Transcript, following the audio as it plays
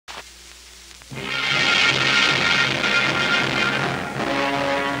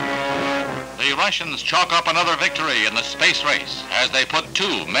Russians chalk up another victory in the space race as they put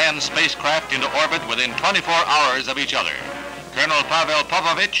two manned spacecraft into orbit within 24 hours of each other. Colonel Pavel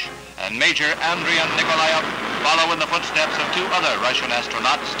Popovich and Major Andriy Nikolaev follow in the footsteps of two other Russian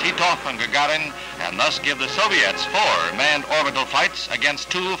astronauts, Titov and Gagarin, and thus give the Soviets 4 manned orbital flights against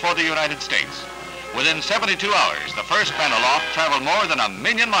 2 for the United States. Within 72 hours, the first man aloft traveled more than 1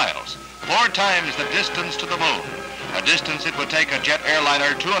 million miles, 4 times the distance to the moon, a distance it would take a jet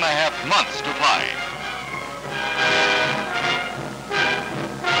airliner 2.5 months to fly.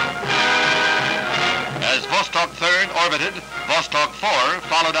 As Vostok 3rd orbited, Vostok 4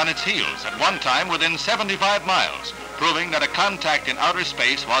 followed on its heels, at one time within 75 miles, proving that a contact in outer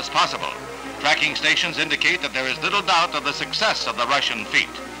space was possible. Tracking stations indicate that there is little doubt of the success of the Russian feat,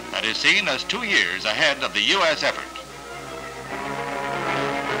 that is seen as 2 years ahead of the U.S. effort.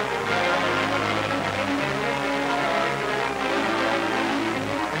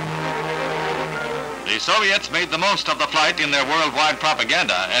 The Soviets made the most of the flight in their worldwide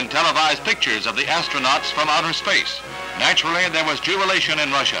propaganda and televised pictures of the astronauts from outer space. Naturally, there was jubilation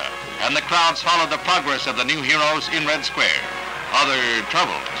in Russia, and the crowds followed the progress of the new heroes in Red Square. Other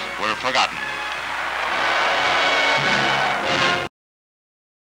troubles were forgotten.